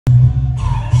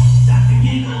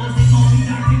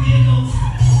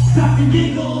Dr.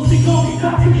 Giggles, they call me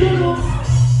Dr. Giggles.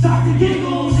 Dr.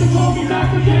 Giggles, they call me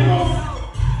Dr. Giggles.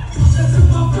 That's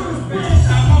my first breath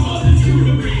out my mother's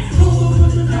uterus. No one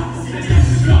was the doctor said that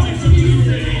she's coming from you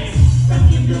today.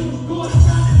 Dr. Giggles, go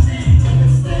around his neck like a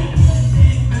snake.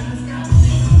 And it's got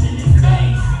nickels in his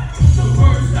face. The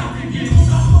words Dr. Giggles,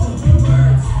 I hold the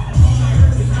words. All I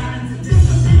heard was signs of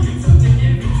disappearing. So they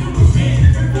give me to a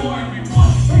man before everyone.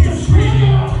 Like a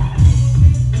screamer.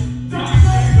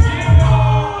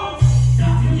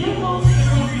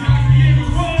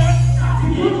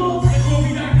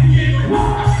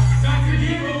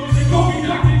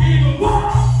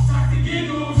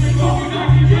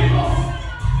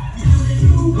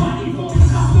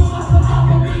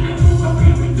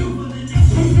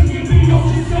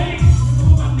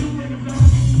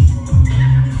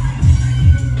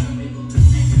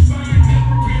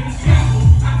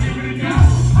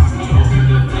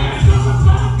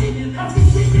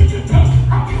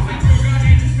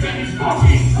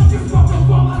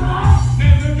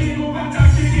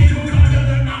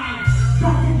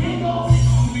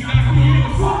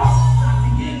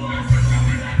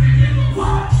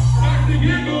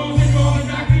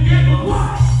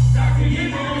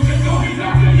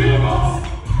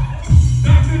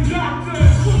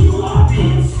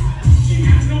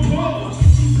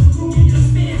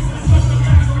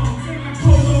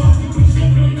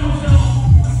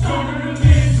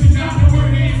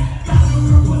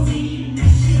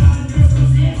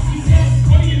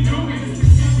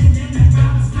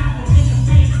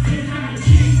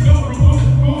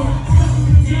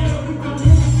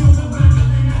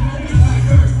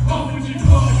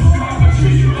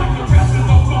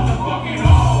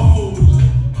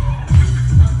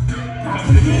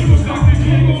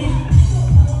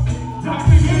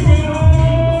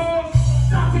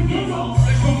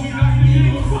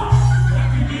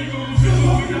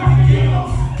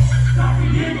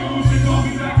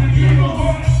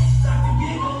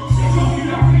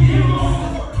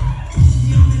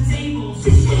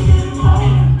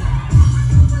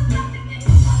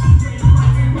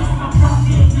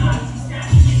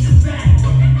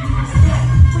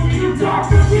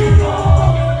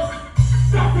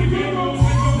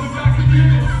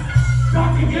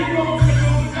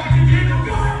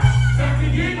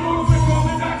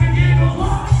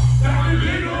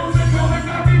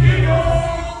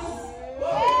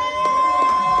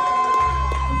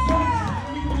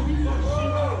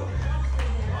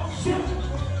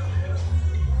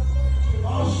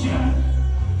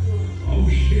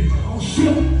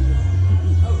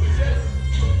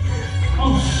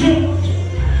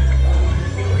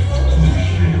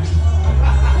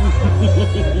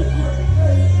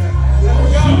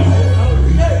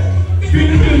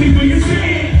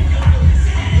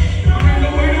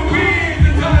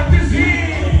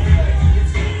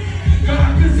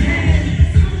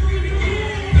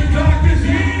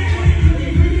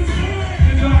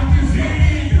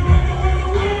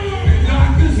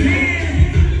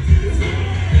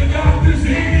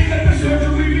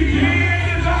 Surgery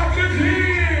begin, the doctor's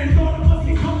in.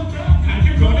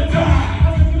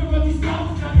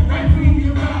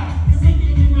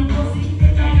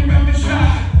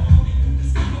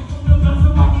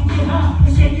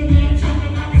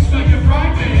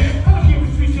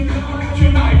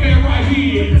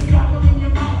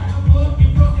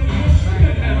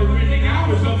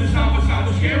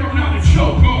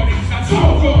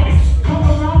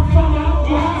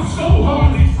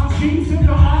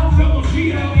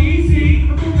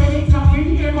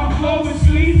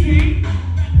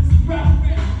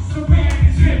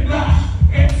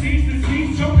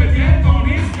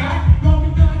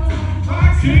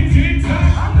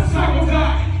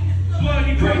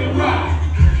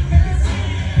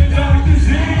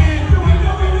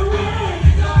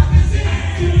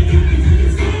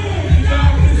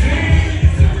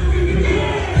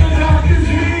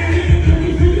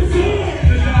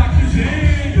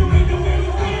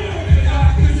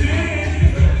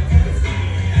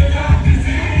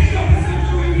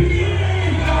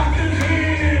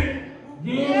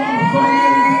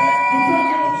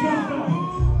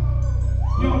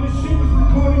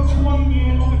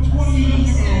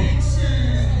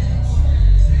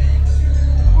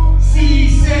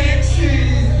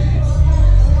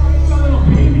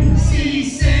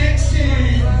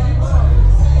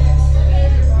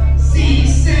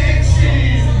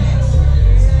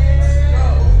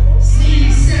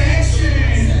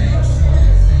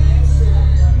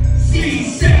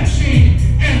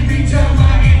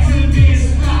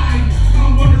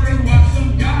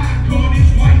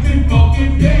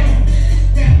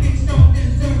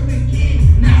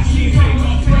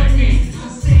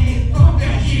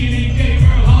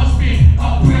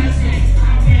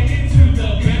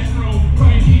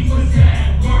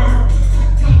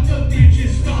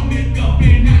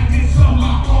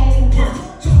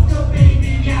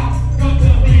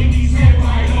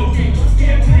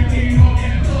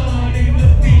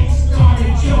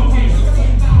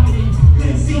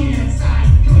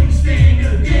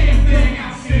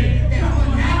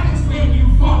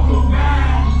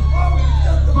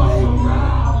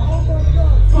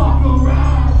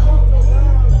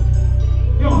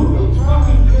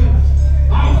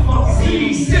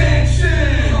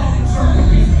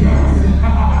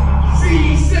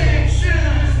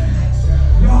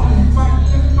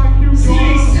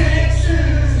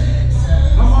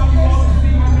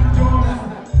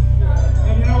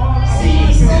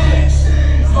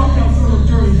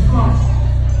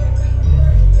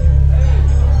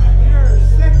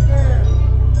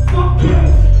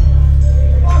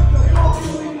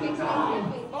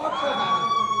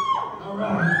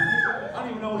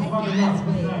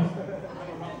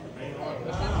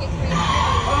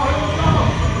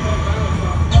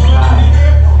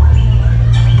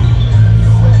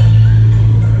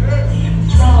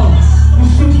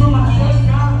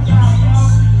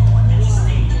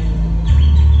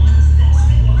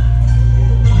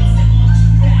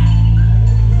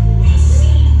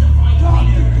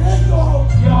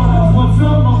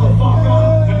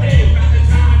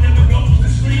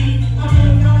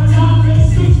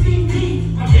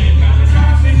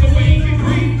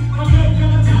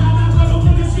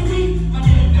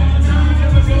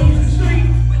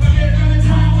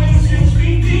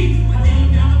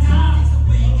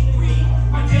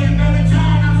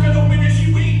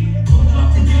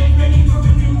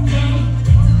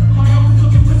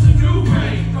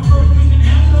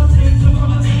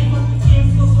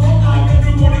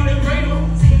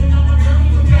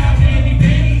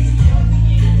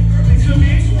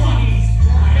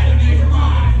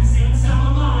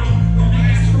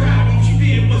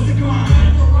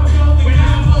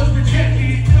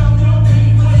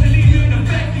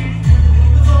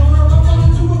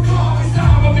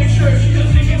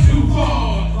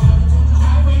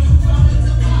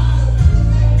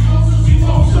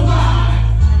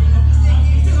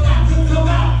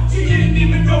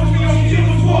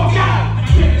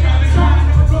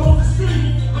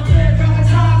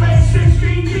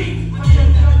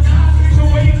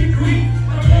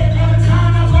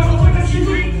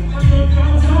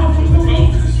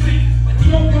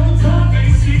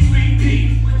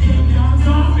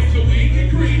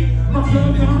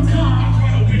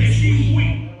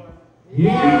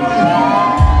 Stop.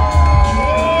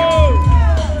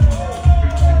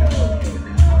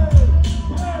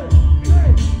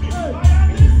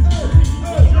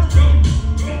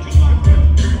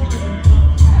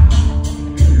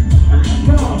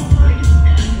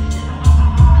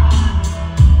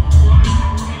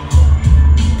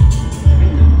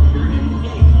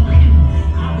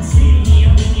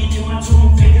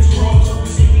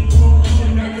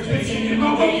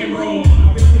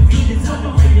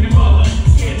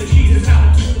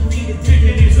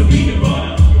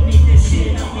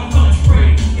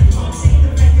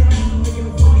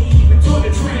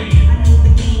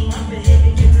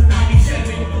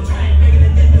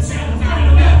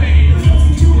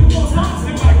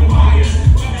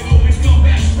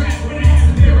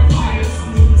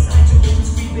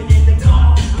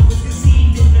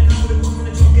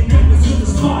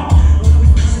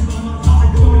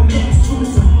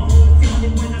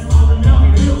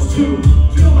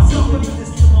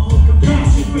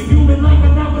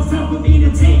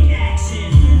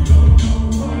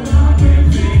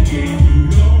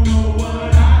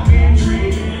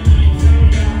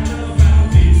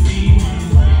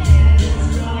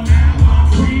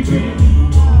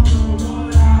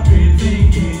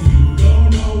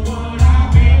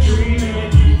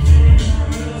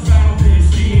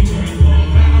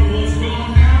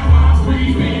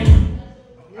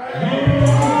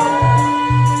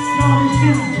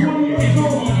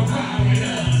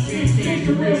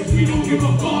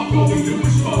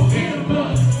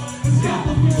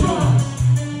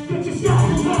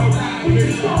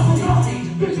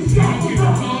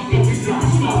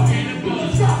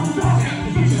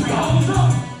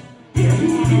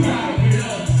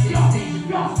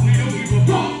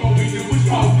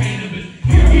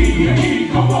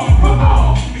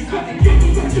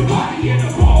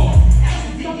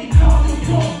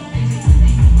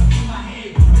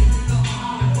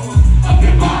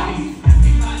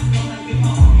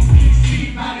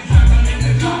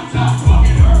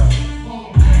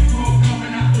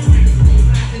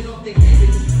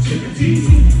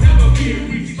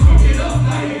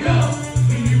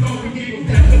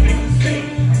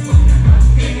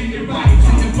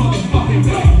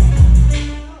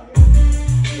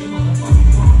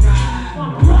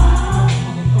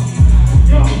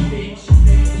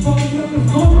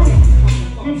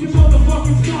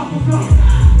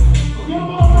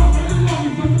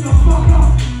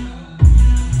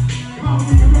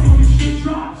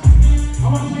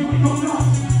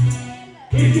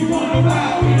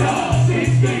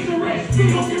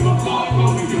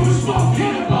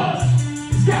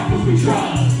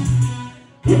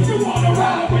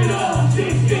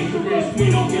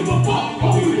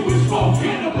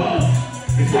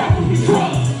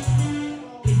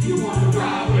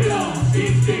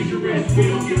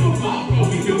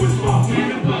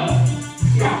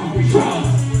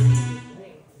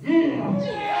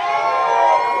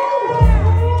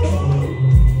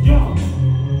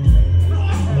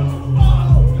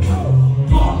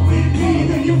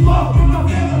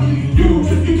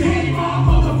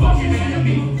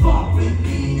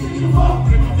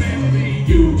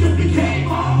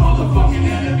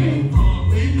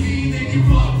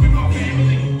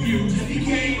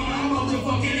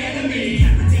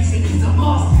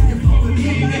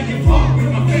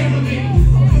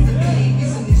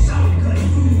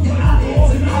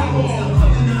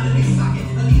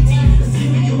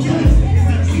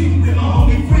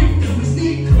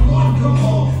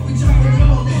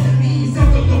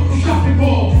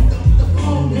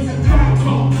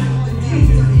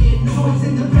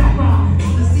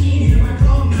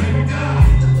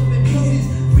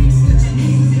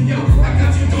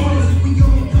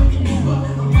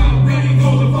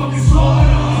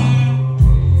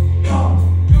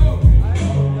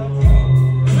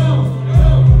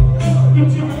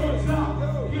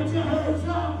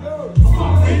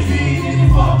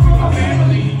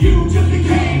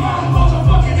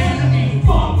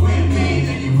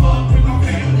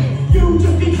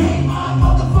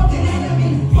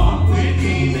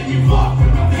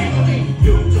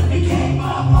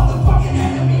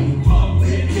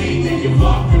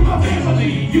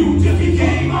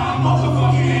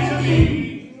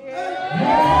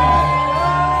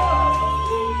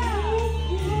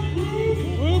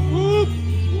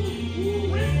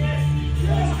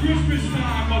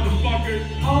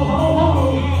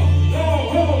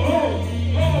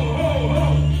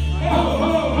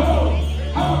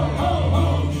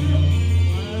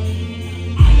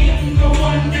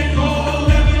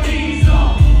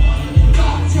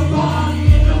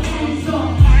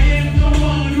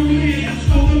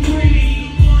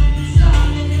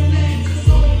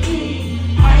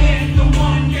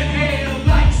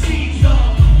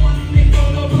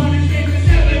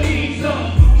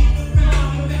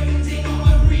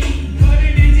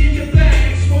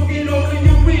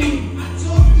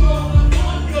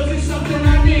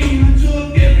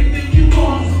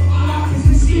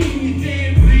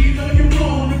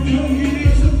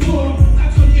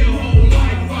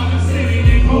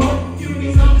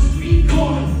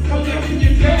 one, collecting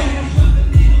your cash.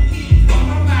 On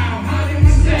my mouth, hiding my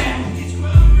stash.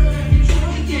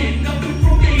 Again, nothing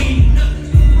from me.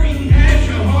 As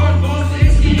your hard boss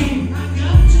and scheme.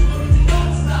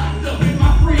 Locked up in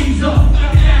my freezer.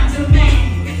 Down to me.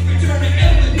 Return to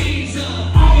Ebenezer.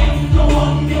 I am the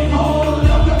one that hold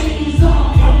up the visa.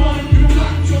 The one who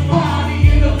locked your body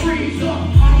in the freezer.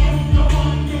 I am the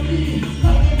one to be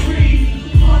like a tree.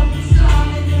 The one who's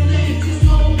silent and let your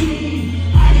soul be.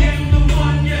 I am the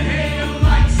one you hail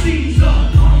like Caesar. I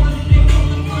want to think of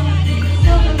the one that niggas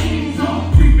Ebenezer.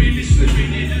 Creeping and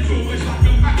slipping in the doors like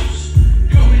a mouse.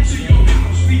 Come into your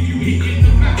house, leave you hit in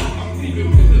the mouth. I'm leaving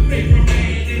with the paper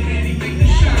man and anything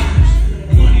that shines.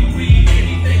 Money, weed,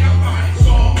 anything I find, it's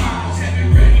all mine. Have it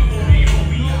ready for me,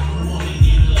 homie. I don't wanna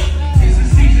get up. Tis the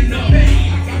season of May.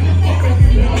 I got the fuck up you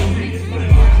know, niggas. But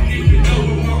if I can even know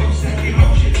it, I'm stacking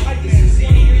up shit. This is the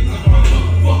end of my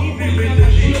motherfucking living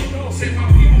legit. Send my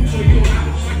people to your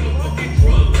house like a fucking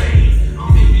drug raid.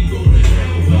 Maybe go to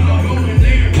hell, but I'm going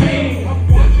there, hey. I'm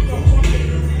watching folks on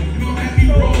Twitter. You gon' have me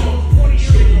wrong.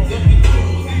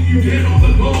 Leave you dead on the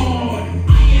lawn.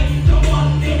 I am the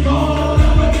one they call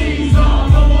Ebenezer.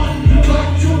 The one who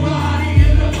locked your body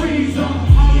in the freezer.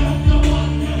 I am the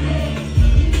one that has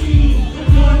me. The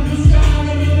one who's down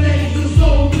in the legs of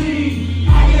soul bleed.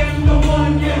 I am the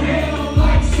one you held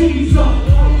like Caesar.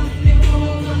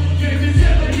 Name is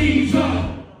Ebenezer.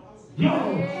 Yo.